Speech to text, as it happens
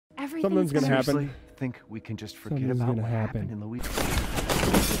Something's gonna happen. Seriously, think we can just forget Something's about gonna what happen. happened in Louisiana?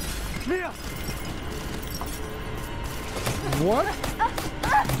 Mia! What?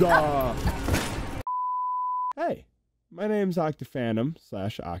 Duh. Hey, my name's Octaphantom /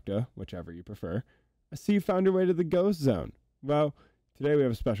 Octa, whichever you prefer. I see you found your way to the Ghost Zone. Well, today we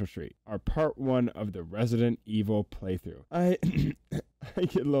have a special treat, our part 1 of the Resident Evil playthrough. I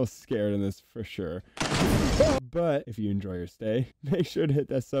get a little scared in this for sure. But if you enjoy your stay, make sure to hit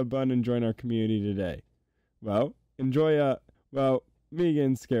that sub button and join our community today. Well, enjoy me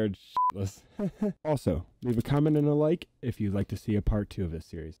getting scared shitless. Also, leave a comment and a like if you'd like to see a part 2 of this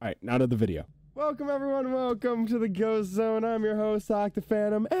series. Alright, now to the video. Welcome everyone, welcome to the Ghost Zone. I'm your host,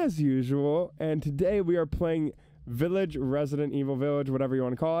 Octaphantom, as usual. And today we are playing Village, Resident Evil Village, whatever you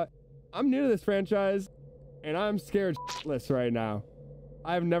want to call it. I'm new to this franchise, and I'm scared shitless right now.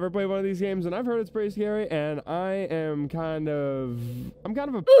 I've never played one of these games, and I've heard it's pretty scary, and I'm kind of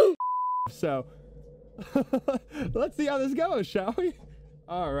a so let's see how this goes, shall we?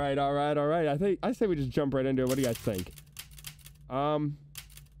 All right. I say we just jump right into it. What do you guys think?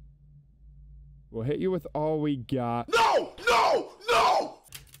 We'll hit you with all we got. No!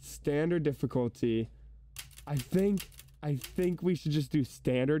 Standard difficulty. I think we should just do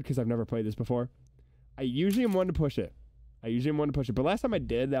standard because I've never played this before. I usually am one to push it. But last time I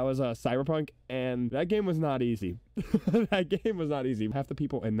did, that was Cyberpunk, and that game was not easy. Half the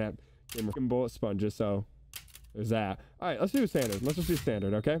people in that game were bullet sponges, so there's that. All right, let's do standard. Let's just do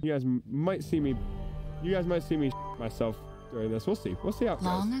standard, okay? You guys might see me myself during this. We'll see how it goes.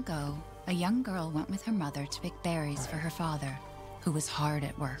 Long ago, a young girl went with her mother to pick berries for her father, who was hard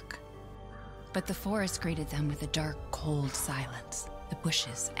at work. But the forest greeted them with a dark, cold silence, the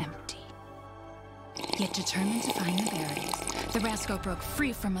bushes empty. Yet determined to find the berries, the rascal broke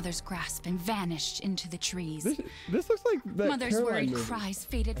free from Mother's grasp and vanished into the trees. This looks like that Mother's Caroline worried movie. cries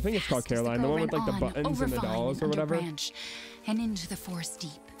faded I think it's called fast as Caroline, the girl one with ran like the on, buttons and the over vine dolls or under whatever. branch, and into the forest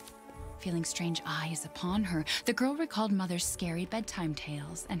deep. Feeling strange eyes upon her, the girl recalled Mother's scary bedtime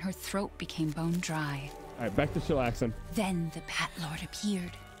tales, and her throat became bone dry. All right, back to chillaxing. Then the Bat Lord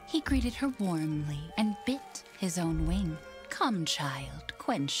appeared. He greeted her warmly and bit his own wing. "Come, child,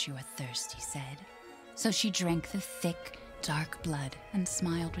 quench your thirst," he said. So she drank the thick, dark blood and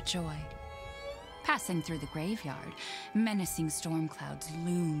smiled with joy. Passing through the graveyard, menacing storm clouds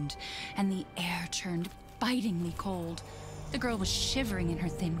loomed, and the air turned bitingly cold. The girl was shivering in her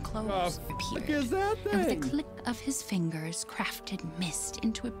thin clothes. What is that thing? And with a click of his fingers, crafted mist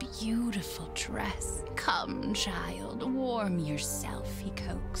into a beautiful dress. "Come, child, warm yourself," he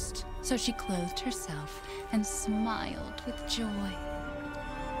coaxed. So she clothed herself and smiled with joy.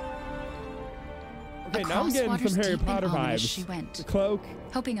 Okay, now I'm getting some Harry Potter vibes. She went, the cloak.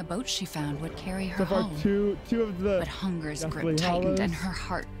 hoping a boat she found would carry her So far, home. two of the. But hunger's Deathly grip tightened Hallows. and her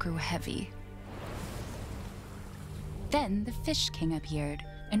heart grew heavy. Then the Fish King appeared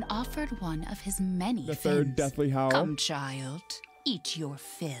and offered one of his many The third fins. Deathly Hallow. "Come, child, eat your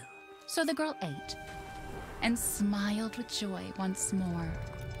fill." So the girl ate and smiled with joy once more.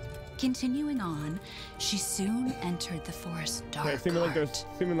 Continuing on, she soon entered the forest's dark Okay, seeming like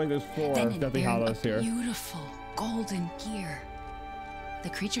there's 4 then it Deathly bared Hallows a here. beautiful golden gear. The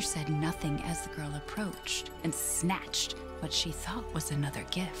creature said nothing as the girl approached and snatched what she thought was another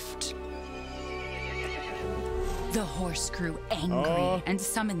gift. The horse grew angry and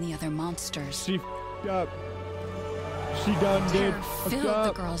summoned the other monsters. She f***ed up. She done did. Terror Fucked filled the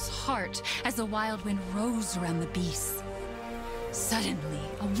up. girl's heart as the wild wind rose around the beasts. Suddenly,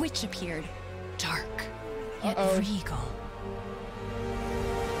 a witch appeared, dark yet regal.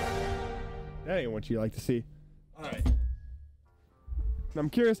 That ain't what you like to see. All right. I'm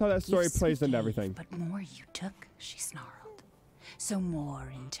curious how that story Gifts plays we into gave, everything. But more you took, she snarled. So more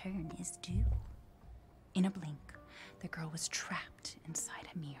in turn is due. In a blink, the girl was trapped inside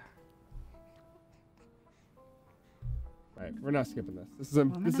a mirror. All right, we're not skipping this. This is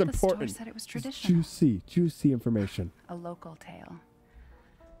Woman this is at the store important. said it was This is traditional. juicy information. A local tale.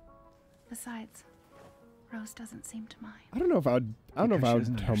 Besides, Rose doesn't seem to mind. I don't know if I would Because she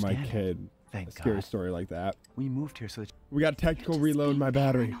doesn't tell my understand it. kid Thank a scary God. story like that. We moved here so that We got tactical Just reload being my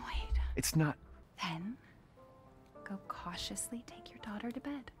battery. paranoid. it's not. Then, go cautiously take your daughter to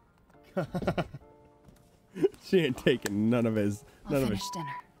bed. She ain't taking none of his. I'll finish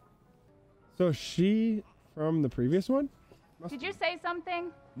dinner. So she from the previous one? Did you say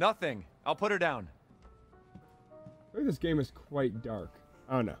something? Nothing. I'll put her down. I think this game is quite dark.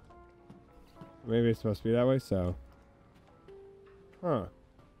 I don't know. Maybe it's supposed to be that way, so. Huh.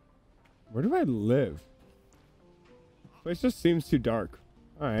 Where do I live? This place just seems too dark.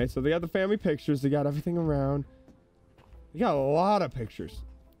 Alright, so they got the family pictures. They got everything around. They got a lot of pictures.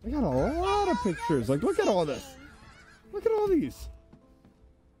 I got a lot of pictures. Like, look at all this. Look at all these.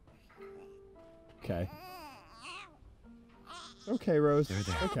 Okay. Okay, Rose. They're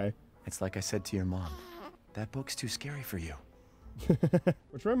there. Okay. It's like I said to your mom. That book's too scary for you.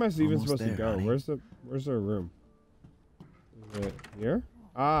 Which way am I even Almost supposed to there, go? honey. Where's our room? Is it here?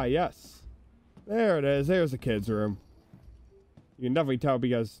 Ah, yes. There it is. There's the kids' room. You can definitely tell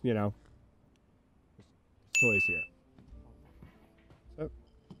because, you know, there's toys here. So,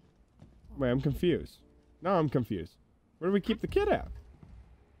 wait, I'm confused. No, I'm confused. Where do we keep the kid at?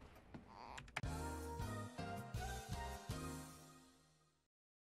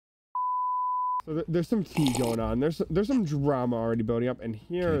 So there's some tea going on. There's some drama already building up, and Can't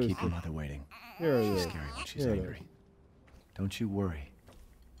here's keep your mother waiting. here it She's is. scary when she's Here it angry. is. Don't you worry.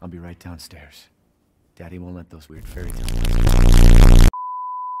 I'll be right downstairs. Daddy won't let those weird fairy tales.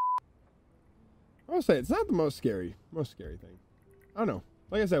 I'll say it's not the most scary thing. I don't know.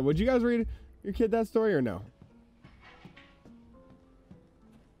 Like I said, would you guys read your kid that story or no?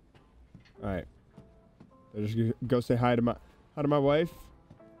 All right. I just go say hi to my wife.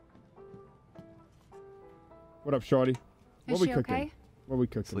 What up, shorty? What Is we she cooking? okay? What we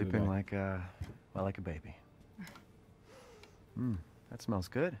cooking? Sleeping today? like a baby. That smells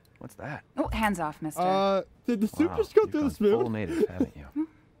good. What's that? Oh, hands off, mister. Did the soup Wow, just go you've through the gone full spoon? native, haven't you?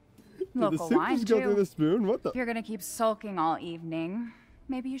 Did the Local soup wine, just go through too. the spoon? What the? If you're gonna keep sulking all evening,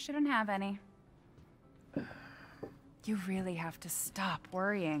 maybe you shouldn't have any. You really have to stop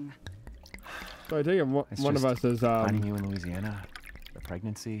worrying. So I take it one It's of just us is finding you in Louisiana, the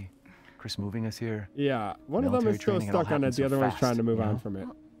pregnancy, Chris moving us here. yeah. One of them military is still training, it all stuck on it. happened The so other one's fast, trying to move you on know? from it.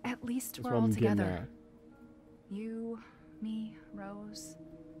 Well, at least That's we're what all I'm getting together. at. You, me, Rose.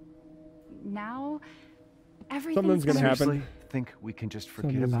 Now, everything's Something's gonna happen. Seriously, think we can just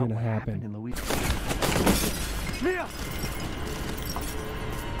forget Something's about gonna what happen. happened in Louisiana? Mia!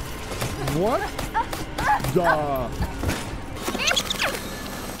 What? the?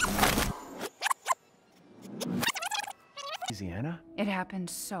 Louisiana? It happened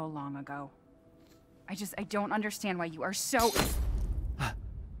so long ago. I don't understand why you are so...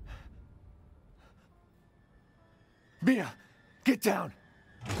 Mia, get down!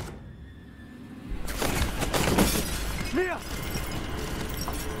 Mia!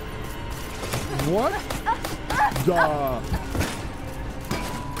 What? the?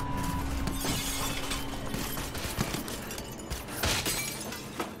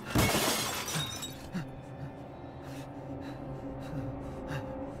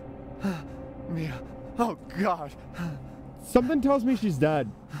 Mia, oh God! Something tells me she's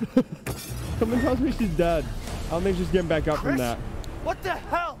dead. Something tells me she's dead. I don't think she's getting back up from Chris? that. What the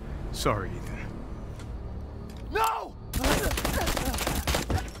hell? Sorry, Ethan. No!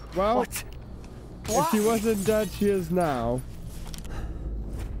 Well, What? if she wasn't dead, she is now.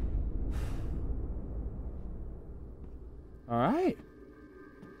 All right.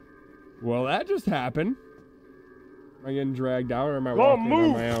 Well, that just happened. Am I getting dragged out or am I walking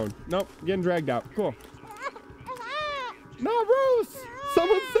on my own? Nope, getting dragged out. Cool. No, Rose!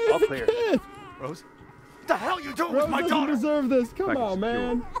 Someone save All the clear. kid! Rose? What the hell you doing Rose with my doesn't daughter? deserve this. Come Back on, to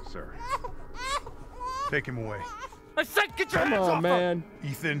man. secure, sir. Take him away. I said get your Come hands on, off man.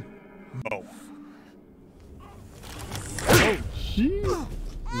 Ethan, move. Oh, jeez.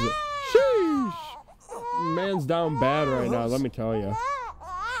 Sheesh. Man's down bad right now, let me tell you.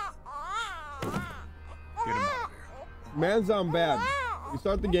 Get him out of here. Man's down bad. We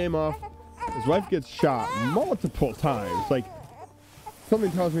start the game off. His wife gets shot multiple times. Like,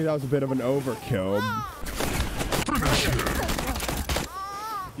 something tells me that was a bit of an overkill.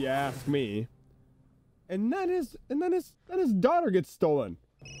 If you ask me. And then his daughter gets stolen.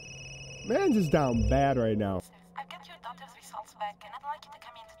 Man's is down bad right now. I've got your daughter's results back, and I'd like you to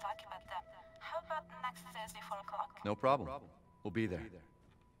come in to talk about them. How about next Thursday, 4 o'clock? No problem. We'll be there.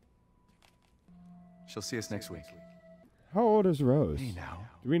 She'll see us next week. How old is Rose? Hey now,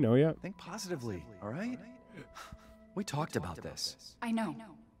 Do we know yet? think positively, all right? We talked about this. I know.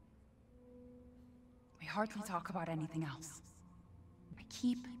 We hardly talk about anything else. I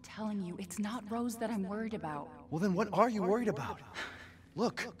keep telling you, it's not Rose that I'm worried about. Well, then what are you worried about?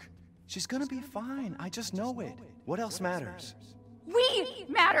 Look, she's gonna be fine. I just know it. What else matters? We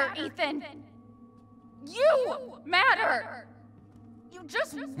matter, Ethan! You matter! You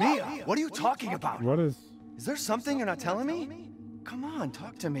just... Mia, what are you talking about? What is... Is there something you're not telling me? Come on,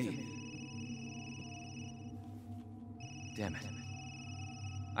 talk to me. Damn it.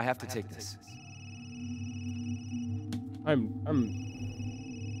 I have to take this. I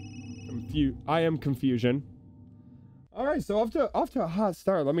am confusion. All right, so off to a hot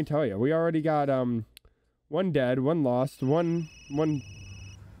start. Let me tell you, we already got one dead, one lost, one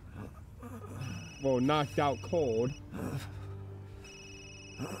well, knocked out cold.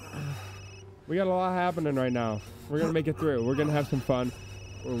 We got a lot happening right now. We're gonna make it through. We're gonna have some fun.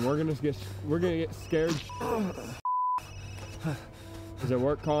 We're gonna get scared. Does it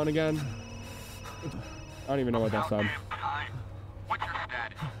work calling again? I don't even know what that said. What's your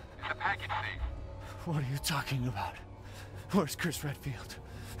status? Is the package safe? What are you talking about? Where's Chris Redfield?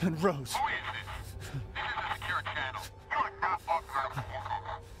 And Rose? Who is this? This is a secure channel. You are not authorized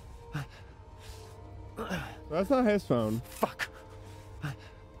to work. That's not his phone. Fuck.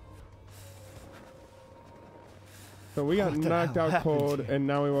 So we got What the knocked hell out happened cold, to you? and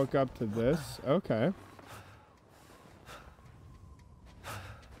now we woke up to this. Okay.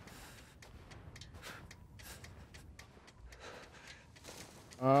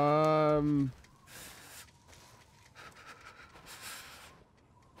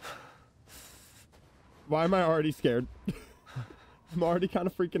 Why am I already scared? I'm already kind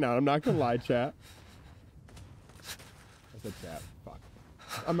of freaking out. I'm not gonna lie, chat. I said chat. Fuck.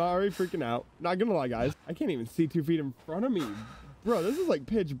 I'm already freaking out. Not gonna lie, guys. I can't even see 2 feet in front of me. Bro, this is like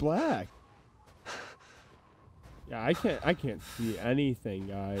pitch black. Yeah, I can't see anything,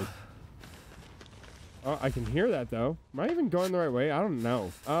 guys. Oh, I can hear that though. Am I even going the right way? I don't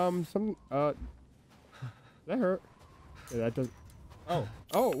know. That hurt. Yeah, that does.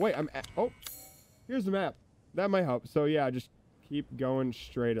 Oh, wait, oh, here's the map. That might help. So yeah, just keep going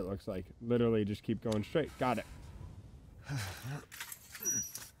straight, it looks like. Literally just keep going straight. Got it.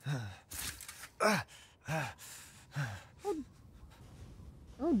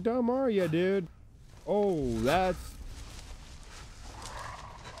 How dumb are you, dude? Oh, that's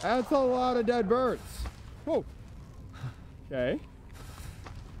a lot of dead birds. Whoa. Okay.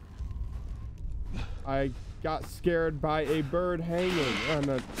 I got scared by a bird hanging on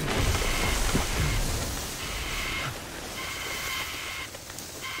the...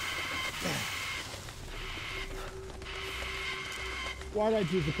 Why did I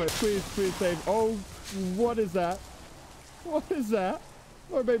choose the place? Please, please save. Oh, what is that? What is that?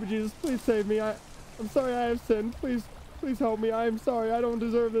 Lord baby Jesus, please save me. I'm sorry I have sinned. Please, please help me. I am sorry. I don't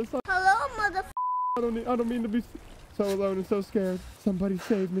deserve this. Hello, mother. I don't mean to be so alone and so scared. Somebody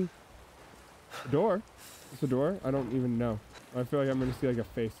save me. A door? It's a door? I don't even know. I feel like I'm gonna see like a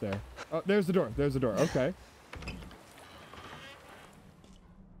face there. Oh, there's the door. There's the door. Okay.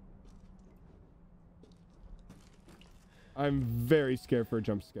 I'm very scared for a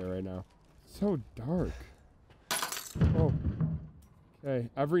jump scare right now. So dark. Oh. Okay.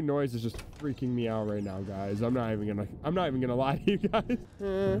 Every noise is just freaking me out right now, guys. I'm not even gonna lie to you guys.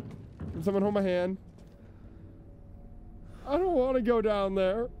 Can someone hold my hand? I don't want to go down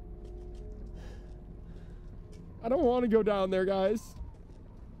there. I don't want to go down there, guys.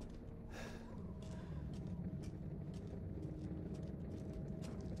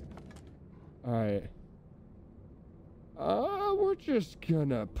 All right. We're just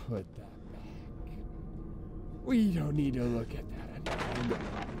gonna put that back. We don't need to look at that anymore.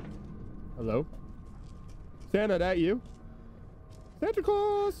 Hello? Santa, that you? Santa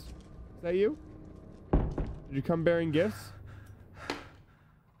Claus! Is that you? Did you come bearing gifts?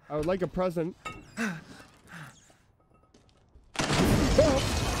 I would like a present. Oh.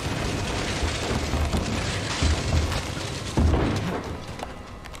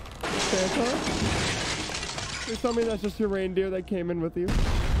 Santa? Please tell me that's just your reindeer that came in with you. What's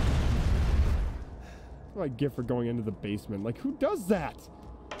my gift for going into the basement? Like, who does that?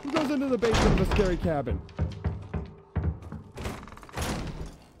 Who goes into the basement of a scary cabin?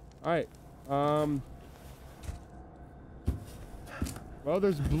 Alright. Well,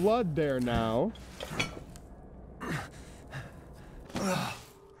 there's blood there now.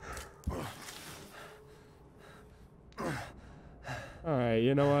 Alright,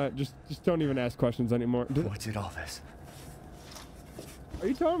 you know what? Just don't even ask questions anymore. What did all this? Are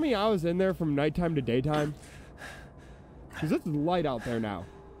you telling me I was in there from nighttime to daytime? Because it's light out there now.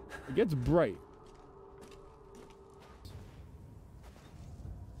 It gets bright.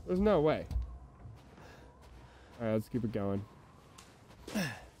 There's no way. Alright, let's keep it going.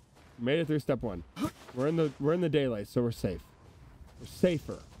 Made it through step 1. We're in the daylight, so we're safe. We're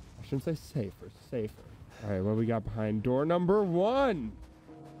safer. I shouldn't say safer, safer. Alright, what we got behind door number 1?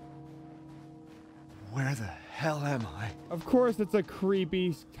 Where the hell am I? Of course it's a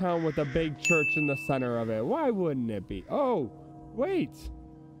creepy town with a big church in the center of it. Why wouldn't it be? Oh, wait.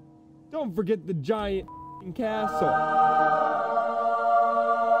 Don't forget the giant castle.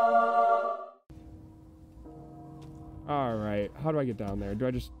 Alright, how do I get down there? Do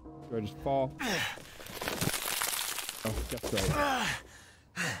I just fall? Oh, that's right.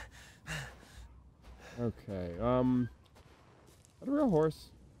 Okay, is that a real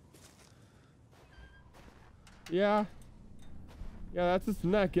horse? Yeah. Yeah, that's its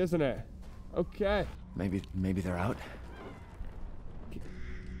neck, isn't it? Okay. Maybe they're out.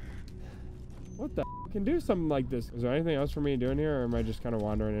 What the f can do something like this? Is there anything else for me doing here, or am I just kind of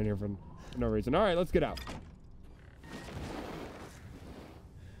wandering in here for no reason? All right, let's get out.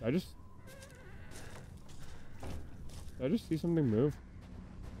 Did I just see something move?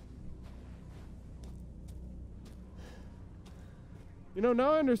 You know,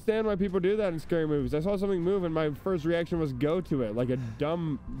 now I understand why people do that in scary movies. I saw something move and my first reaction was go to it, like a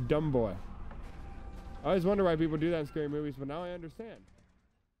dumb boy. I always wonder why people do that in scary movies, but now I understand.